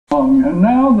And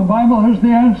now the Bible has the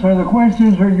answer. The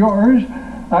questions are yours.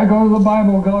 I go to the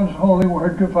Bible, God's holy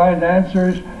word, to find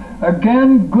answers.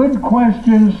 Again, good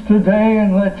questions today,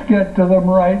 and let's get to them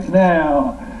right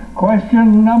now.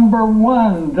 Question number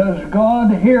 1. Does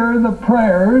God hear the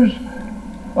prayers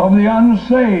of the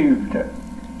unsaved?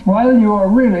 Well, you are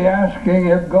really asking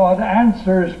if God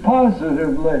answers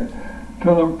positively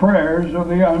to the prayers of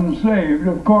the unsaved.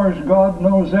 Of course, God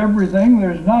knows everything.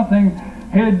 There's nothing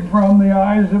hid from the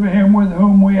eyes of him with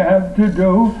whom we have to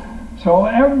do. So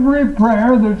every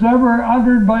prayer that's ever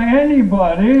uttered by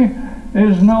anybody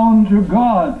is known to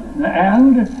God.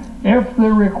 And if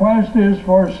the request is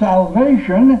for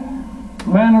salvation,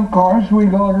 then of course we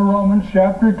go to Romans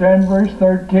chapter 10, verse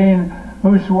 13.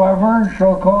 Whosoever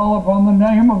shall call upon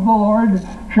the name of the Lord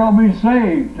shall be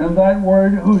saved. And that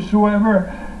word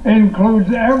whosoever includes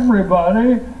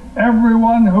everybody,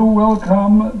 everyone who will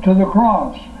come to the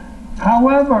cross.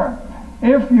 However,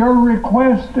 if your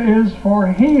request is for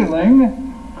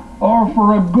healing or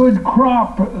for a good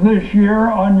crop this year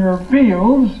on your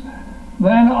fields,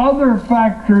 then other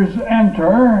factors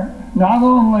enter, not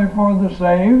only for the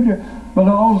saved, but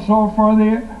also for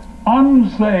the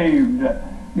unsaved.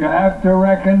 You have to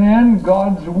reckon in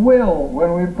God's will.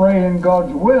 When we pray in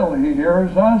God's will, he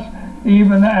hears us,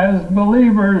 even as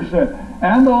believers,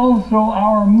 and also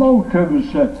our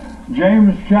motives.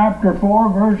 James chapter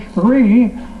 4, verse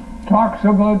 3 talks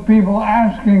about people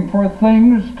asking for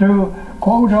things to,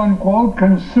 quote unquote,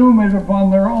 consume it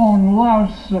upon their own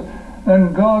lusts,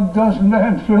 and God doesn't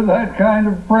answer that kind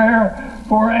of prayer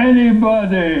for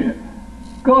anybody.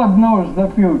 God knows the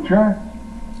future,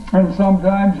 and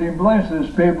sometimes he blesses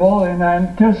people in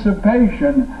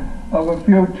anticipation of a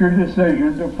future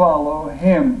decision to follow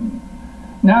him.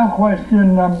 Now,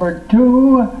 question number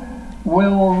 2,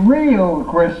 will real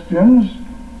Christians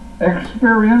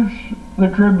experience the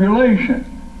tribulation?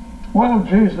 Well,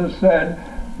 Jesus said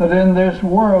that in this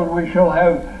world we shall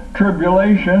have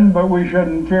tribulation, but we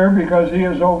shouldn't fear because he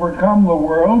has overcome the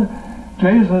world.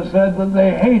 Jesus said that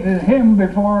they hated him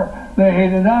before they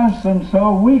hated us, and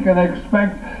so we can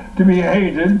expect to be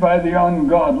hated by the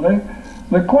ungodly.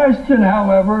 The question,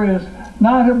 however, is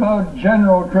not about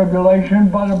general tribulation,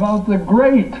 but about the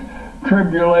great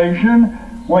tribulation.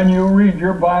 When you read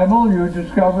your Bible, you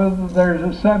discover that there's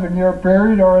a 7-year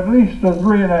period, or at least a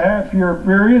 3.5-year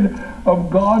period of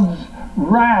God's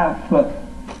wrath,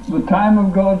 the time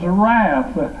of God's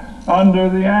wrath under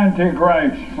the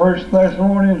Antichrist. 1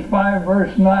 Thessalonians 5,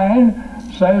 verse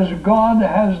 9 says, God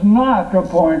has not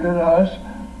appointed us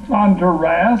unto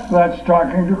wrath, that's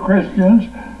talking to Christians,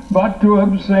 but to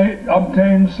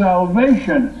obtain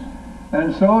salvation.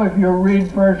 And so if you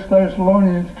read 1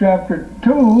 Thessalonians chapter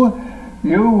 2,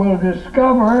 you will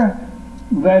discover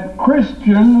that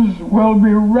Christians will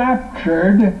be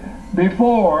raptured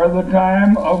before the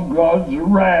time of God's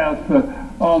wrath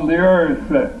on the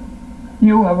earth.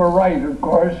 You have a right, of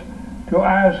course, to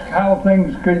ask how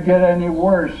things could get any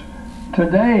worse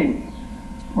today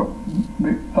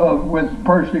with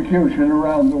persecution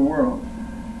around the world.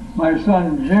 My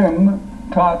son Jim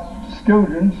taught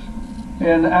students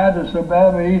in Addis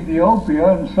Ababa,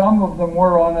 Ethiopia, and some of them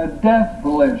were on a death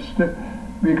list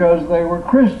because they were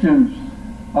Christians.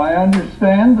 I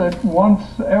understand that once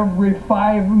every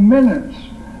 5 minutes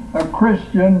a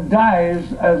Christian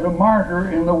dies as a martyr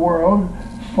in the world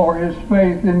for his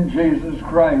faith in Jesus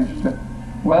Christ.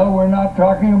 Well, we're not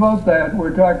talking about that.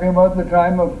 We're talking about the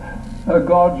time of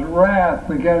God's wrath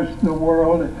against the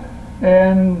world,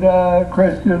 and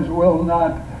Christians will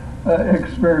not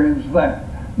experience that.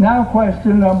 Now,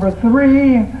 question number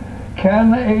 3,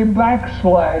 can a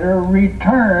backslider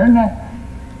return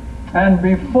and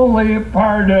be fully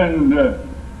pardoned?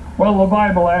 Well, the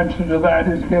Bible answer to that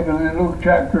is given in Luke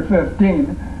chapter 15,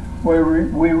 where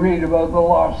we read about the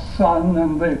lost son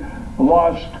and the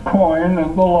lost coin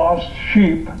and the lost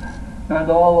sheep, and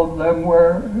all of them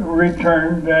were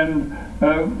returned and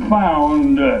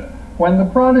found. When the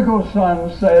prodigal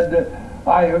son said,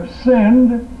 I have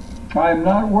sinned, I am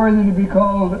not worthy to be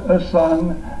called a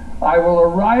son, I will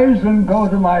arise and go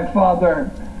to my father.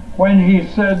 When he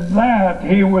said that,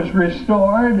 he was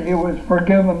restored, he was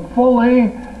forgiven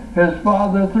fully. His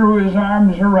father threw his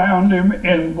arms around him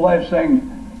in blessing.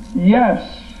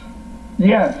 Yes,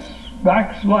 yes,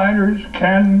 backsliders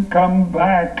can come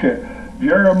back.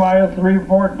 Jeremiah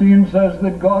 3:14 says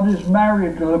that God is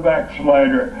married to the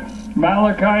backslider.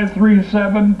 Malachi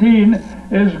 3:17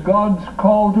 is God's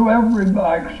call to every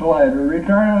backslider.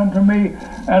 Return unto me,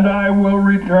 and I will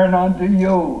return unto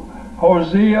you.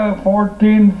 Hosea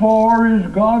 14:4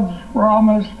 is God's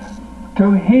promise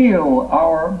to heal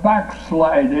our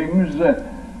backslidings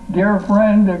Dear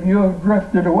friend, if you have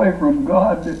drifted away from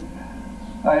God,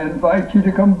 I invite you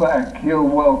to come back. He'll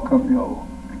welcome you.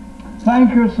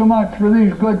 Thank you so much for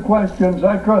these good questions.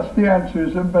 I trust the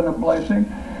answers have been a blessing.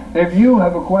 If you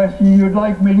have a question you'd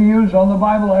like me to use on the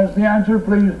Bible as the answer,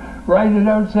 please write it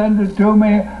out, send it to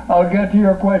me. I'll get to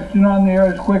your question on the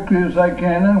air as quickly as I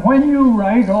can. And when you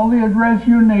write, all the address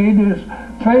you need is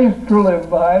Faith to Live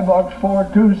By, Box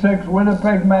 426,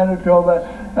 Winnipeg, Manitoba,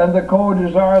 and the code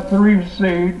is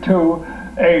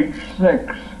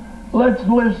R3C2H6. Let's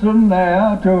listen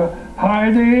now to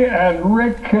Heidi and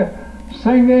Rick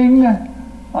singing,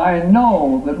 I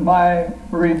Know That My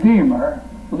Redeemer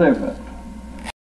Liveth.